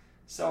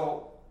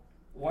 So,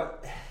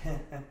 what?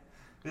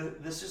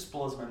 This just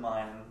blows my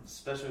mind,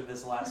 especially with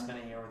this last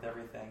minute here with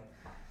everything.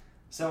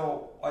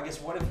 So, I guess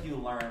what have you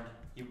learned,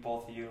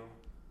 both of you,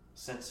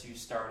 since you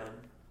started?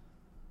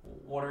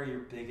 What are your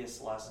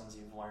biggest lessons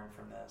you've learned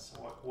from this?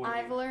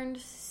 I've learned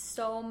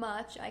so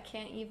much. I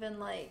can't even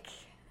like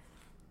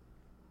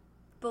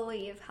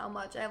believe how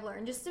much I've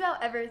learned. Just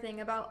about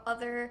everything, about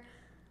other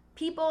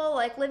people.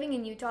 Like, living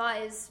in Utah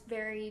is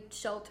very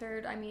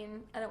sheltered. I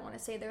mean, I don't want to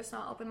say there's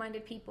not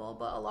open-minded people,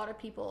 but a lot of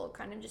people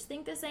kind of just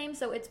think the same.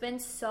 So it's been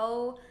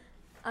so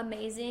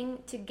amazing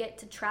to get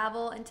to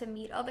travel and to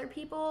meet other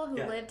people who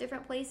live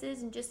different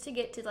places, and just to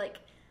get to like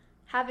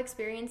have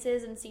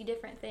experiences and see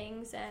different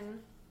things, and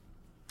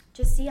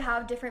just see how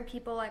different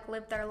people like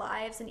live their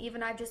lives. And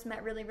even I've just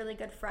met really, really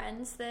good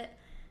friends that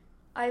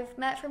I've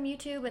met from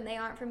YouTube, and they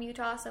aren't from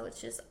Utah, so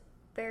it's just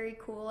very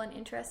cool and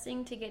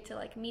interesting to get to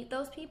like meet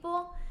those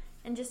people,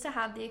 and just to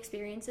have the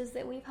experiences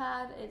that we've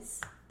had is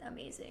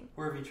amazing.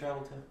 Where have you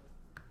traveled to?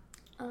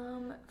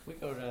 We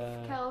go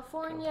to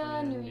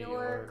California, New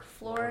York,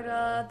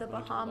 Florida, the We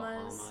went to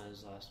Bahamas.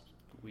 last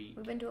week.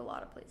 We've been to a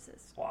lot of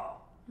places.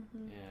 Wow.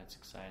 Mm-hmm. Yeah, it's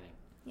exciting.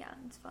 Yeah,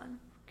 it's fun.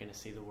 Gonna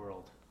see the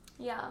world.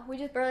 Yeah, we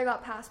just barely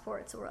got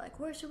passports, so we're like,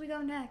 where should we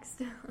go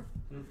next?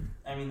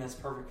 I mean, that's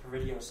perfect for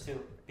videos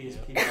too, because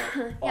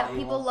people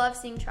people love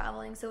seeing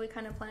traveling, so we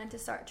kind of plan to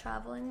start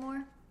traveling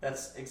more.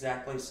 That's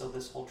exactly, so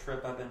this whole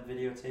trip I've been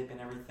videotaping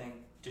everything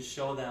to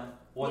show them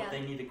what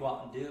they need to go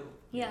out and do.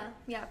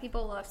 Yeah,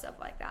 people love stuff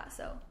like that,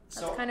 so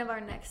that's kind of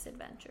our next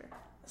adventure.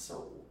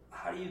 So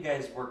how do you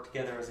guys work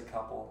together as a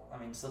couple? I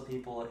mean, some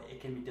people, it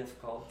can be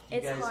difficult.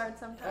 It's hard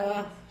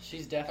sometimes.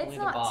 She's definitely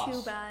It's the boss. not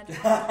too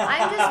bad.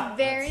 I'm just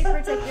very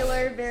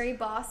particular, very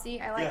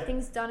bossy. I like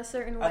things done a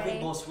certain way. I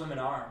think most women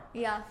are.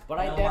 Yeah. But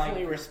I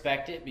definitely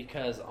respect it,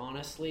 because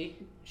honestly,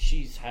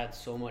 she's had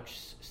so much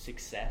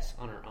success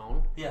on her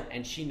own. Yeah.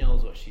 And she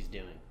knows what she's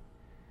doing.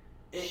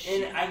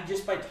 And I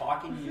just by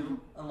talking to you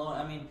alone,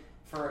 I mean,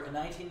 for a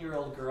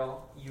 19-year-old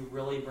girl, you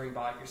really bring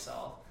out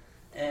yourself.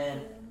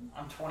 And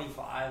I'm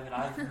 25, and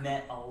I've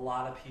met a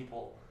lot of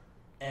people.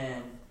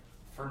 And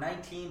for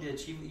 19 to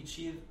achieve what you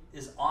achieve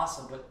is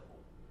awesome. But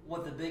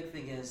what the big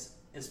thing is,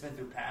 it's been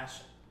through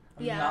passion. I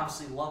mean, you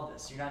obviously love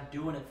this. You're not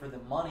doing it for the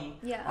money.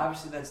 Yeah.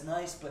 Obviously, that's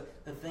nice.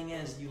 But the thing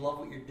is, you love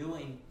what you're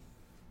doing.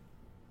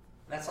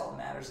 That's all that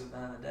matters at the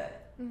end of the day.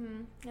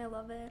 Mm-hmm. I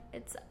love it.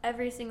 It's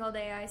every single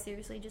day I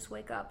seriously just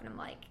wake up and I'm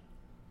like,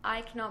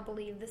 I cannot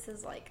believe this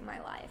is like my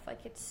life.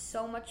 Like, it's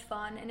so much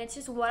fun, and it's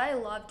just what I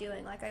love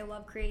doing. Like, I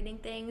love creating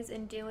things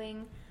and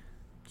doing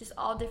just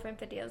all different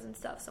videos and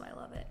stuff, so I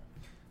love it.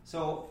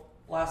 So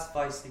last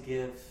advice to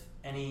give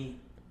any,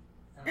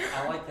 and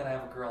I like that I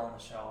have a girl on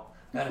the show.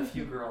 I've had a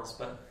few girls,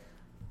 but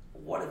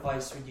what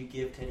advice would you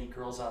give to any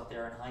girls out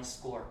there in high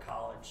school or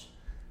college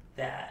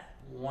that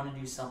want to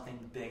do something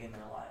big in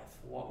their life?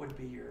 What would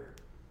be your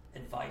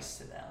advice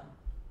to them?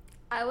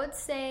 I would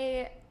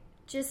say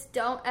just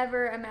don't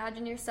ever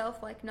imagine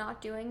yourself like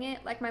not doing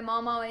it. Like my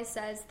mom always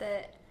says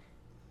that,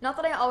 not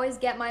that I always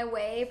get my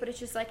way, but it's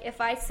just like if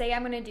I say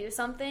I'm going to do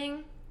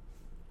something,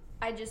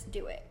 I just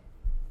do it.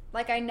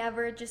 Like I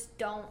never just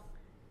don't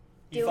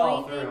do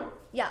anything. Through.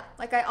 Yeah,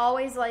 like I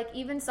always like,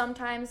 even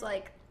sometimes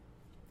like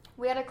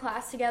we had a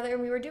class together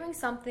and we were doing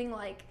something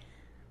like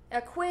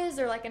a quiz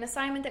or like an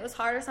assignment that was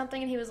hard or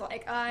something, and he was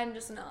like, I'm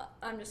just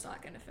not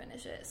going to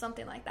finish it,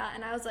 something like that.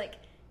 And I was like,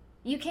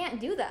 you can't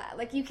do that.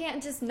 Like you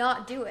can't just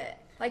not do it.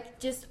 Like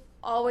just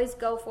always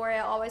go for it,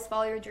 always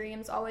follow your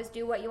dreams, always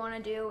do what you want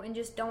to do, and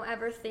just don't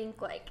ever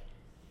think like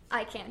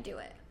I can't do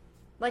it.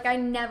 Like I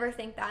never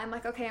think that. I'm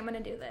like, okay, I'm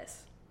going to do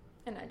this,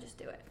 and I just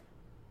do it.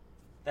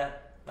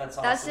 That's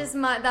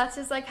awesome. That's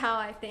just like how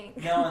I think.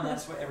 No, and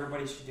that's what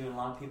everybody should do. And a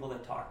lot of people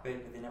that talk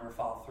big but they never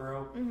follow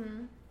through.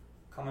 Mm-hmm.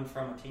 Coming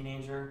from a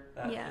teenager,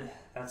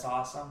 that's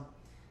awesome.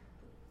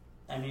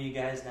 I knew you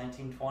guys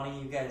 19, 20.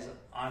 You guys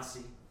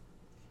honestly,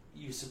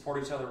 you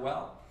support each other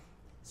well.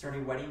 Is there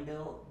any wedding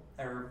bill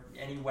or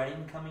any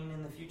wedding coming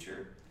in the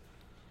future?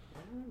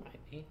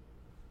 Might be.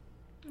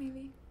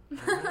 Maybe.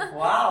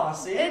 Wow,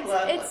 see?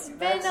 It's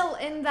been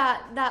in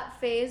that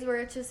phase where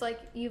it's just like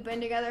you've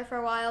been together for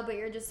a while, but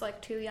you're just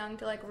like too young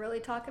to like really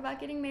talk about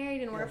getting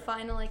married, and we're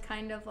finally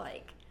kind of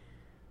like,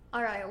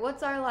 all right,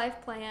 what's our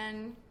life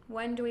plan?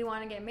 When do we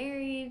want to get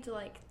married?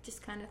 Like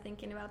just kind of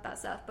thinking about that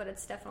stuff, but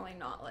it's definitely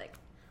not like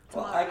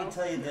tomorrow. Well, I can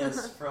tell you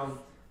this from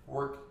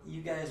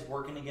you guys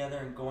working together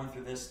and going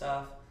through this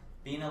stuff,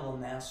 being able to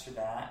master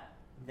that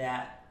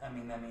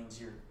means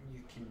you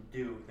can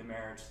do the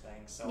marriage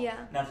thing. So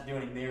not to do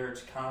any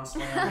marriage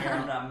counseling here,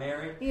 I'm not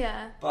married.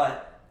 Yeah.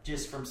 But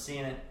just from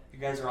seeing it, you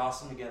guys are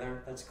awesome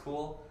together. That's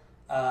cool.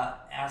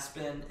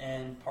 Aspen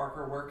and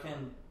Parker, where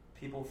can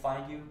people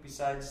find you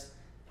besides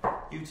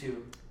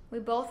YouTube? We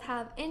both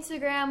have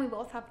Instagram. We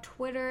both have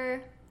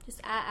Twitter. Just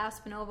at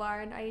Aspen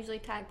Ovard. I usually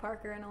tag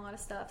Parker in a lot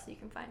of stuff, so you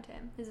can find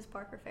him. This is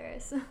Parker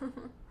Ferris.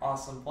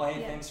 Awesome. Well,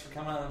 hey, thanks for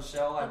coming on the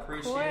show. I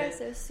appreciate it. Of course,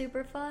 it was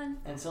super fun.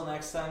 Until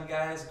next time,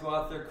 guys, go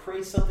out there,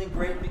 create something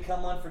great, and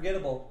become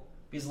unforgettable.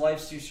 Because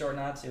life's too short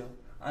not to.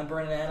 I'm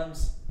Brendan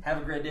Adams. Have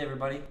a great day,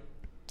 everybody.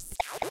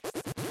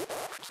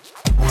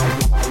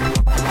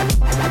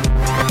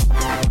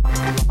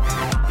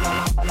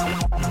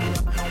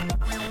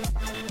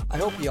 I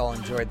hope you all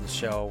enjoyed the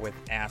show with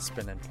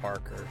Aspen and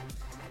Parker.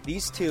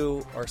 These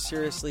two are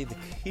seriously the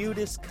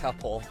cutest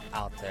couple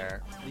out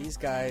there. These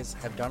guys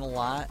have done a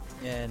lot,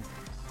 and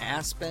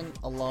Aspen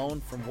alone,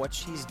 from what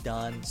she's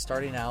done,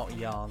 starting out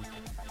young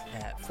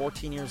at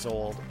 14 years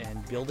old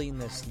and building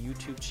this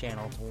YouTube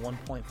channel to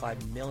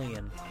 1.5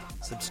 million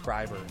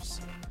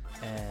subscribers,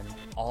 and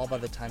all by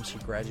the time she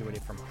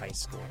graduated from high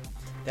school.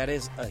 That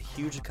is a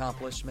huge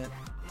accomplishment.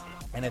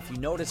 And if you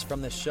notice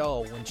from the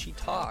show, when she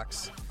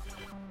talks,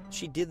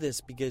 she did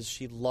this because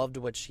she loved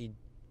what she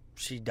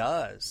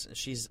does.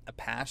 She's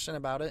passionate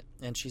about it,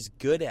 and she's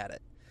good at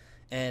it.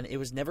 And it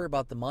was never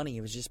about the money.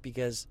 It was just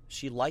because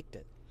she liked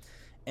it.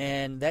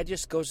 And that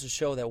just goes to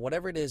show that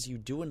whatever it is you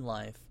do in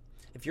life,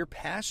 if you're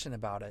passionate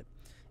about it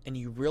and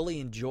you really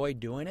enjoy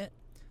doing it,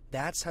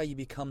 that's how you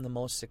become the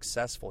most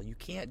successful. You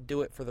can't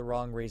do it for the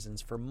wrong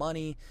reasons, for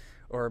money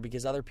or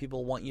because other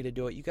people want you to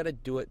do it. You got to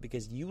do it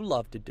because you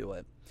love to do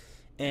it.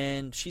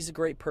 And she's a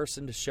great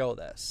person to show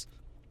this.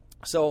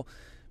 So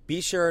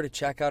be sure to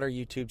check out our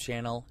YouTube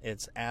channel.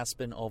 It's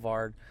Aspen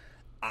Ovard.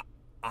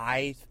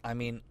 I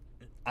mean,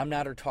 I'm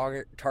not her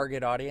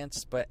target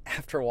audience, but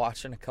after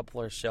watching a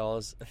couple of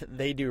shows,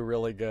 they do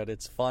really good.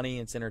 It's funny,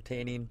 it's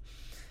entertaining,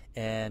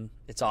 and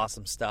it's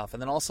awesome stuff.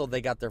 And then also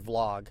they got their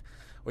vlog,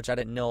 which I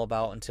didn't know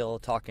about until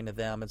talking to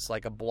them. It's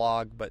like a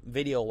blog, but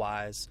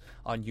video-wise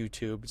on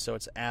YouTube. So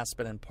it's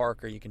Aspen and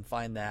Parker. You can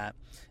find that.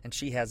 And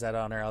she has that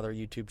on her other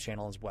YouTube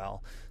channel as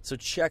well. So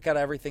check out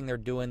everything they're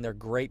doing. They're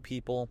great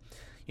people.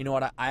 You know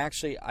what,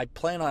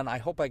 I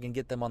hope I can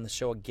get them on the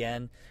show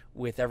again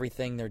with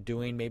everything they're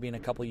doing, maybe in a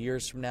couple of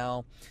years from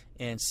now,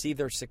 and see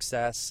their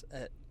success.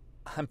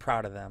 I'm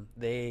proud of them.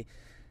 They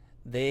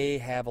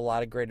have a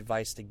lot of great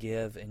advice to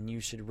give, and you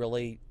should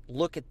really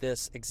look at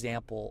this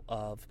example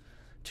of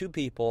two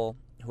people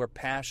who are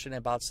passionate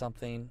about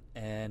something,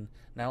 and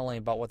not only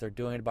about what they're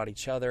doing, about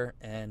each other,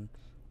 and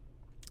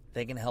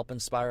they can help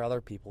inspire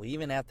other people,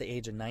 even at the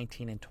age of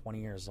 19 and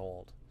 20 years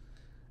old.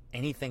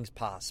 Anything's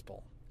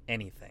possible.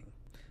 Anything.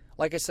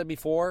 Like I said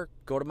before,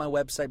 go to my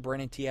website,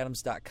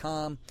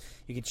 BrandonTAdams.com.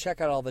 You can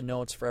check out all the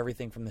notes for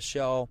everything from the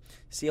show,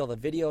 see all the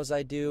videos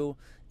I do,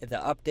 the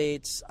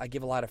updates. I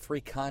give a lot of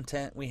free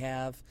content we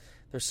have.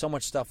 There's so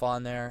much stuff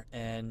on there,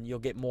 and you'll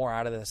get more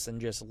out of this than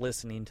just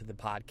listening to the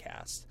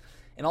podcast.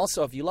 And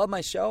also, if you love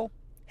my show,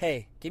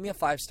 hey, give me a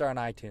 5-star on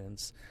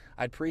iTunes.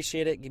 I'd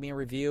appreciate it. Give me a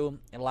review.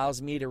 It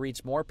allows me to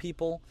reach more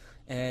people,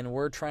 and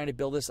we're trying to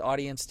build this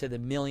audience to the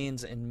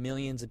millions and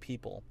millions of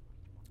people.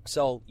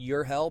 So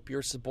your help,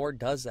 your support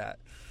does that.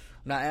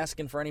 I'm not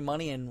asking for any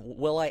money, and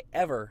will I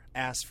ever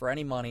ask for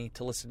any money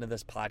to listen to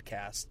this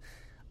podcast?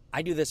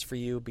 I do this for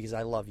you because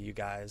I love you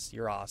guys.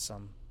 You're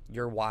awesome.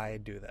 You're why I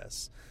do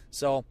this.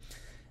 So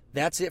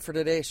that's it for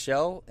today's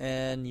show,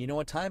 and you know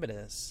what time it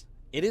is.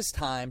 It is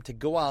time to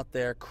go out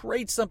there,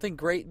 create something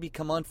great, and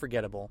become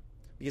unforgettable,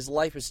 because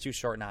life is too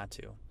short not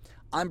to.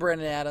 I'm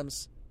Brandon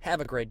Adams. Have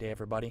a great day,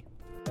 everybody.